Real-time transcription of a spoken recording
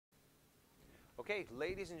Okay,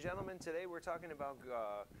 ladies and gentlemen, today we're talking about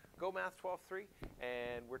Go Math 12.3,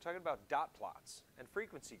 and we're talking about dot plots and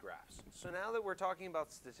frequency graphs. So now that we're talking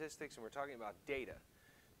about statistics and we're talking about data,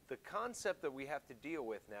 the concept that we have to deal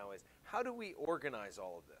with now is how do we organize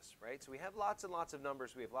all of this, right? So we have lots and lots of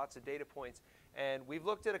numbers, we have lots of data points, and we've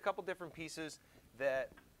looked at a couple different pieces that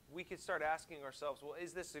we could start asking ourselves, well,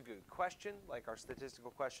 is this a good question, like our statistical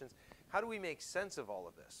questions? How do we make sense of all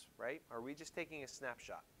of this, right? Are we just taking a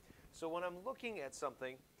snapshot? So when I'm looking at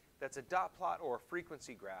something that's a dot plot or a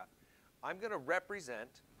frequency graph, I'm going to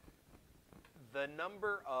represent the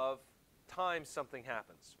number of times something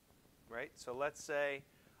happens, right? So let's say,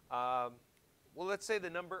 let's say the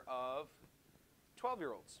number of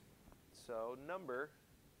 12-year-olds. So number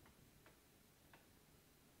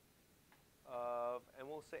of, and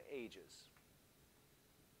we'll say ages,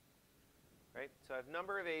 right? So I have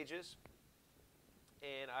number of ages,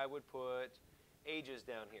 and I would put ages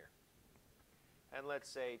down here. And let's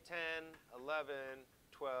say 10, 11,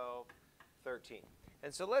 12, 13.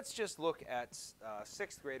 And so let's just look at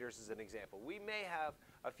 6th graders as an example. We may have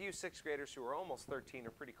a few 6th graders who are almost 13 or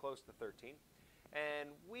pretty close to 13. And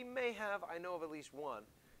we may have, I know of at least one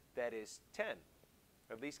that is 10,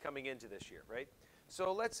 at least coming into this year, right?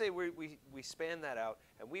 So let's say we span that out,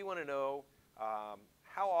 and we want to know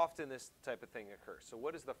how often this type of thing occurs. So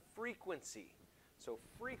what is the frequency? So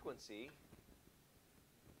frequency,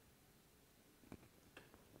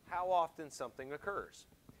 how often something occurs.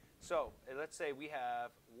 So let's say we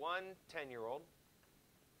have one 10-year-old.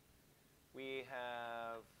 We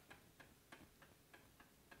have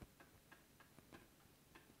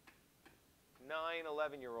nine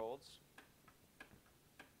 11-year-olds.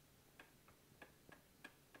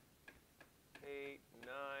 8, 9,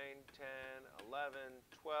 10, 11,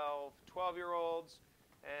 12, 12-year-olds,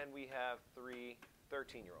 and we have 3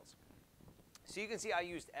 13-year-olds. So you can see I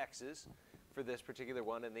used X's for this particular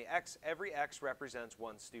one, and every X represents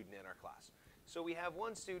one student in our class. So we have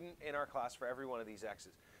one student in our class for every one of these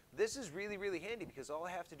X's. This is really, really handy because all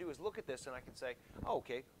I have to do is look at this and I can say, oh,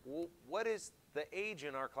 okay, well, what is the age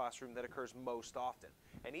in our classroom that occurs most often?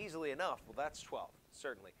 And easily enough, well, that's 12,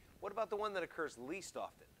 certainly. What about the one that occurs least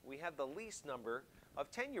often? We have the least number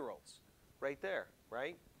of 10-year-olds right there,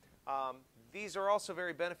 right? These are also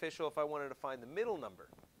very beneficial if I wanted to find the middle number.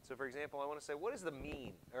 So for example, I want to say, what is the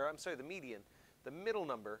mean, or I'm sorry, the median, the middle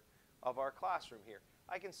number of our classroom here?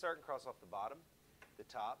 I can start and cross off the bottom, the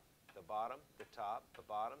top, the bottom, the top, the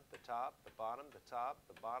bottom, the top, the bottom, the top,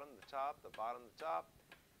 the bottom, the top, the bottom, the top,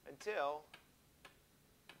 until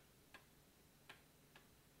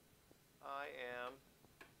I am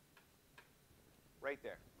right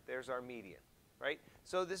there. There's our median, right?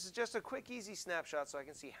 So this is just a quick, easy snapshot so I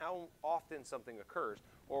can see how often something occurs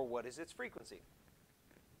or what is its frequency.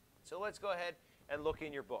 So let's go ahead and look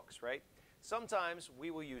in your books, right? Sometimes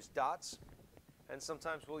we will use dots, and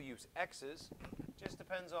sometimes we'll use X's. Just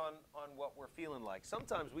depends on what we're feeling like.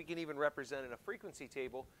 Sometimes we can even represent in a frequency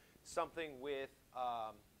table something with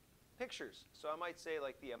pictures. So I might say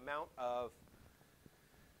like the amount of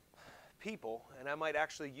people, and I might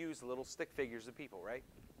actually use little stick figures of people, right?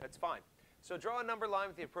 That's fine. So draw a number line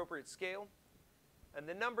with the appropriate scale, and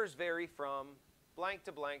the numbers vary from blank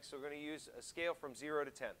to blank, so we're going to use a scale from 0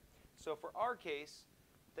 to 10. So for our case,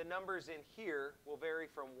 the numbers in here will vary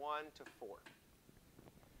from 1 to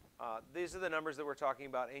 4. These are the numbers that we're talking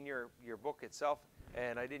about in your book itself,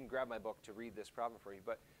 and I didn't grab my book to read this problem for you,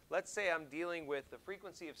 but let's say I'm dealing with the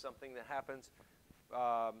frequency of something that happens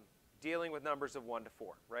dealing with numbers of 1 to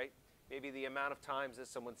 4, right? Maybe the amount of times that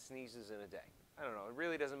someone sneezes in a day. I don't know. It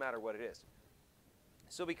really doesn't matter what it is.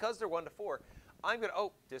 So because they're 1 to 4, I'm going to,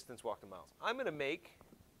 oh, distance walked in miles. I'm going to make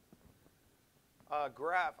a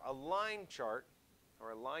graph, a line chart,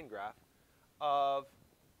 or a line graph of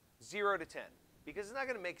 0 to 10. Because it's not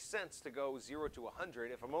going to make sense to go 0 to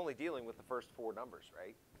 100 if I'm only dealing with the first 4 numbers,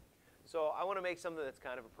 right? So I want to make something that's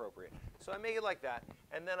kind of appropriate. So I make it like that.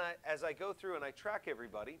 And then as I go through and I track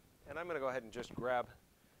everybody, and I'm going to go ahead and just grab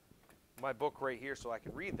my book right here so I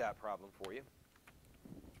can read that problem for you.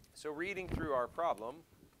 So reading through our problem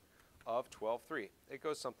of 12.3, it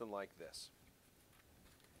goes something like this.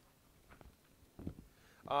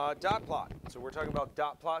 Dot plot. So we're talking about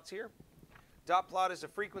dot plots here. Dot plot is a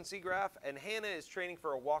frequency graph, and Hannah is training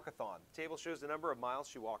for a walkathon. The table shows the number of miles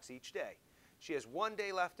she walks each day. She has 1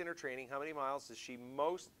 day left in her training. How many miles is she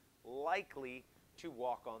most likely to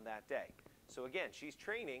walk on that day? So again, she's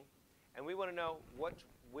training, and we want to know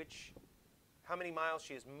how many miles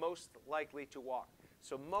she is most likely to walk.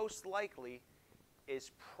 So most likely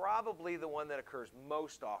is probably the one that occurs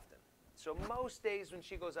most often. So most days when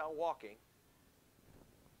she goes out walking,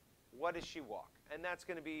 what does she walk? and that's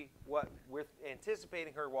going to be what we're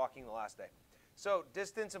anticipating her walking the last day. So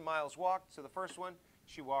distance in miles walked. So the first one,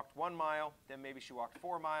 she walked 1 mile, then maybe she walked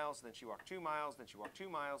 4 miles, then she walked 2 miles, then she walked 2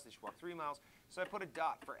 miles, then she walked 3 miles. So I put a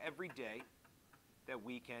dot for every day that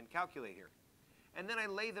we can calculate here. And then I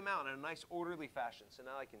lay them out in a nice orderly fashion, so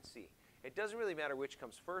now I can see. It doesn't really matter which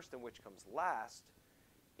comes first and which comes last.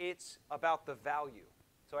 It's about the value,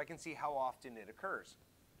 so I can see how often it occurs.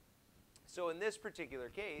 So in this particular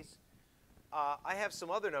case, I have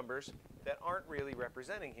some other numbers that aren't really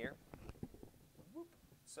representing here.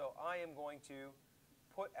 So I am going to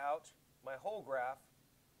put out my whole graph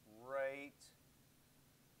right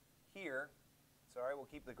here. Sorry, we'll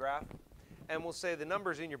keep the graph. And we'll say the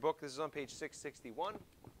numbers in your book. This is on page 661.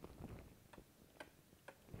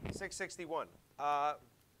 661.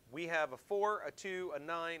 We have a 4, a 2, a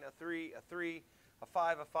 9, a 3, a 3, a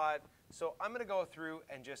 5, a 5. So I'm going to go through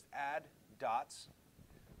and just add dots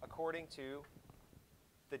according to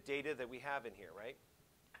the data that we have in here, right?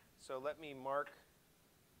 So let me mark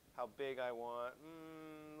how big I want.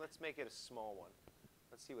 Let's make it a small one.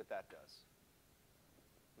 Let's see what that does.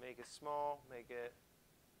 Make it small, make it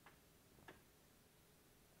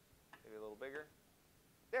maybe a little bigger.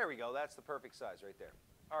 There we go. That's the perfect size right there.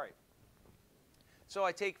 All right. So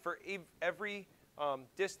I take for every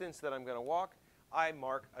distance that I'm going to walk, I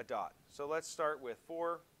mark a dot. So let's start with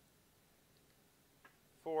 4,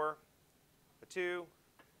 4, a 2,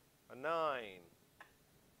 a 9,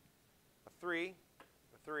 a 3,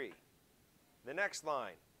 a 3. The next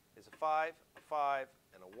line is a 5,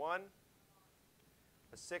 and a 1,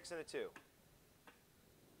 a 6, and a 2.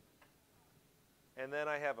 And then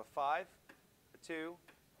I have a 5, a 2,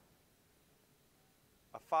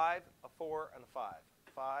 a 5, a 4, and a 5.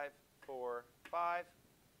 5, 4, 5.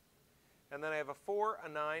 And then I have a 4, a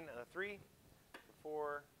 9, and a 3. A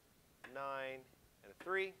 4, 9, and a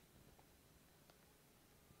 3.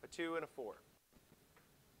 A 2 and a 4.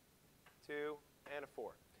 2 and a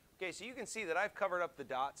 4. Okay, so you can see that I've covered up the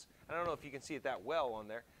dots. I don't know if you can see it that well on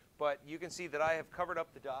there, but you can see that I have covered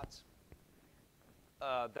up the dots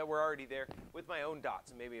that were already there with my own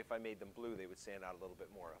dots. And maybe if I made them blue, they would stand out a little bit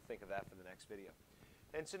more. I'll think of that for the next video.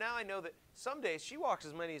 And so now I know that some days she walks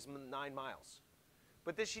as many as 9 miles.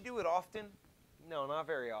 But does she do it often? No, not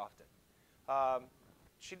very often.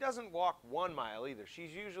 She doesn't walk 1 mile either.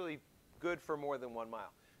 She's usually good for more than 1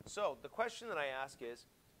 mile. So the question that I ask is,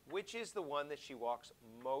 which is the one that she walks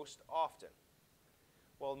most often?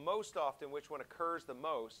 Well, most often, which one occurs the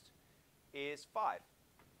most is 5.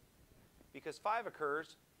 Because 5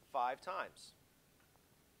 occurs 5 times.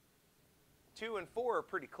 2 and 4 are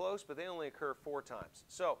pretty close, but they only occur 4 times.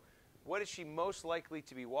 So what is she most likely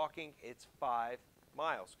to be walking? It's 5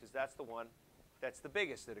 miles, because that's the one that's the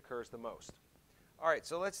biggest that occurs the most. All right,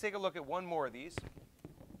 so let's take a look at one more of these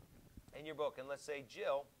in your book. And let's say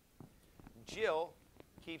Jill. Jill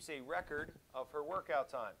keeps a record of her workout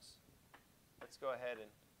times. Let's go ahead and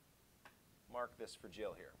mark this for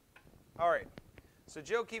Jill here. All right, so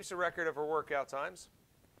Jill keeps a record of her workout times.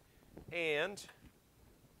 And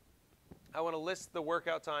I want to list the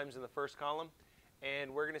workout times in the first column.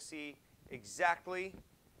 And we're going to see exactly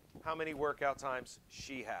how many workout times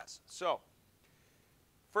she has. So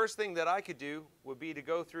first thing that I could do would be to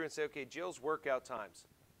go through and say, okay, Jill's workout times.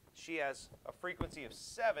 She has a frequency of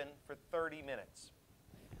 7 for 30 minutes.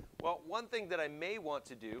 Well, one thing that I may want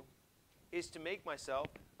to do is to make myself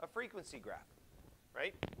a frequency graph,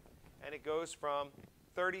 right? And it goes from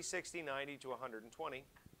 30, 60, 90 to 120.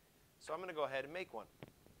 So I'm going to go ahead and make one.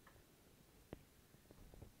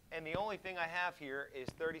 And the only thing I have here is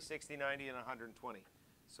 30, 60, 90, and 120.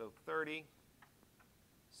 So 30,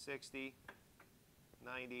 60,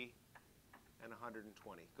 90, and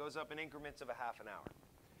 120. Goes up in increments of a half an hour.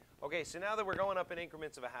 Okay, so now that we're going up in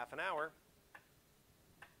increments of a half an hour,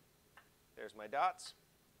 there's my dots.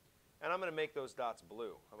 And I'm going to make those dots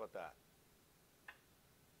blue. How about that?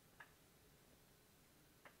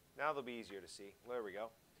 Now they'll be easier to see. There we go.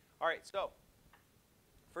 All right, so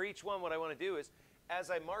for each one, what I want to do is, as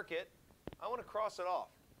I mark it, I want to cross it off.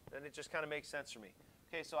 Then it just kind of makes sense for me.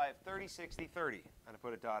 Okay, so I have 30, 60, 30. I'm going to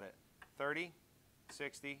put a dot at 30,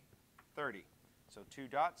 60, 30. So 2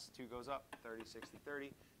 dots, 2 goes up, 30, 60,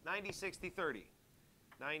 30. 90, 60, 30.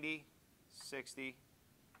 90, 60,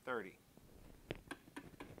 30.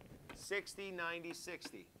 60, 90,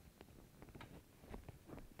 60.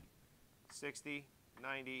 60,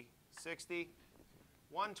 90, 60.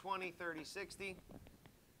 120, 30, 60.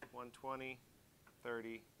 120,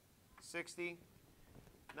 30, 60.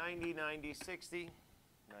 90, 90, 60.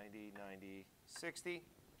 90, 90, 60.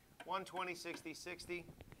 120, 60, 60.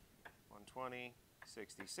 120,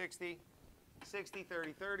 60, 60. 60,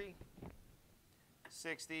 30, 30.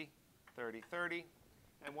 60, 30, 30,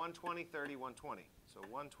 and 120, 30, 120. So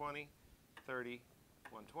 120, 30,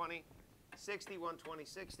 120, 60, 120,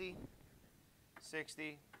 60,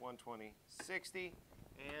 60, 120, 60,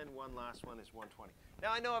 and one last one is 120.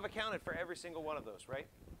 Now I know I've accounted for every single one of those, right?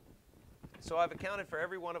 So I've accounted for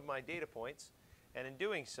every one of my data points, and in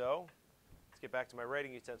doing so, let's get back to my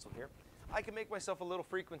writing utensil here, I can make myself a little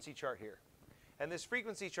frequency chart here. And this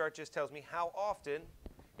frequency chart just tells me how often,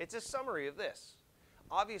 it's a summary of this.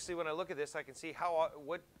 Obviously, when I look at this, I can see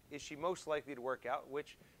what is she most likely to work out,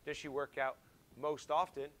 which does she work out most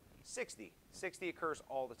often? 60. 60 occurs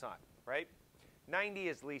all the time, right? 90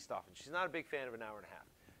 is least often. She's not a big fan of an hour and a half.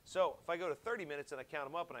 So if I go to 30 minutes and I count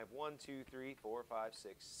them up and I have 1, 2, 3, 4, 5,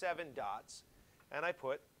 6, 7 dots, and I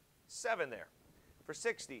put 7 there. For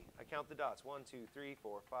 60, I count the dots. 1, 2, 3,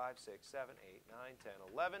 4, 5, 6, 7, 8, 9, 10,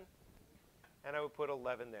 11. And I would put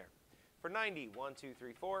 11 there. For 90, 1, 2,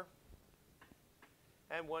 3, 4.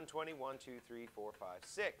 And 120, 1, 2, 3, 4, 5,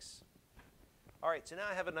 6. All right, so now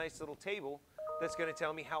I have a nice little table that's going to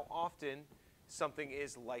tell me how often something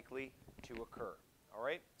is likely to occur. All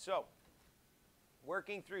right, so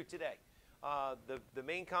working through today, the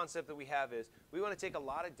main concept that we have is we want to take a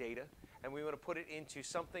lot of data and we want to put it into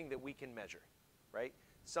something that we can measure, right?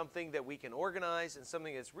 Something that we can organize and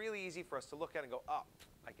something that's really easy for us to look at and go, oh,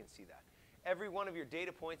 I can see that. Every one of your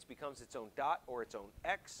data points becomes its own dot or its own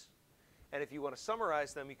X. And if you want to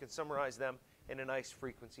summarize them, you can summarize them in a nice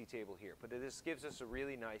frequency table here. But this gives us a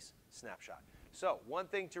really nice snapshot. So one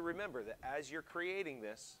thing to remember, that as you're creating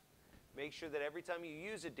this, make sure that every time you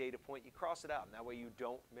use a data point, you cross it out. And that way you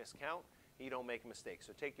don't miscount, you don't make a mistake.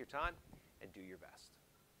 So take your time and do your best.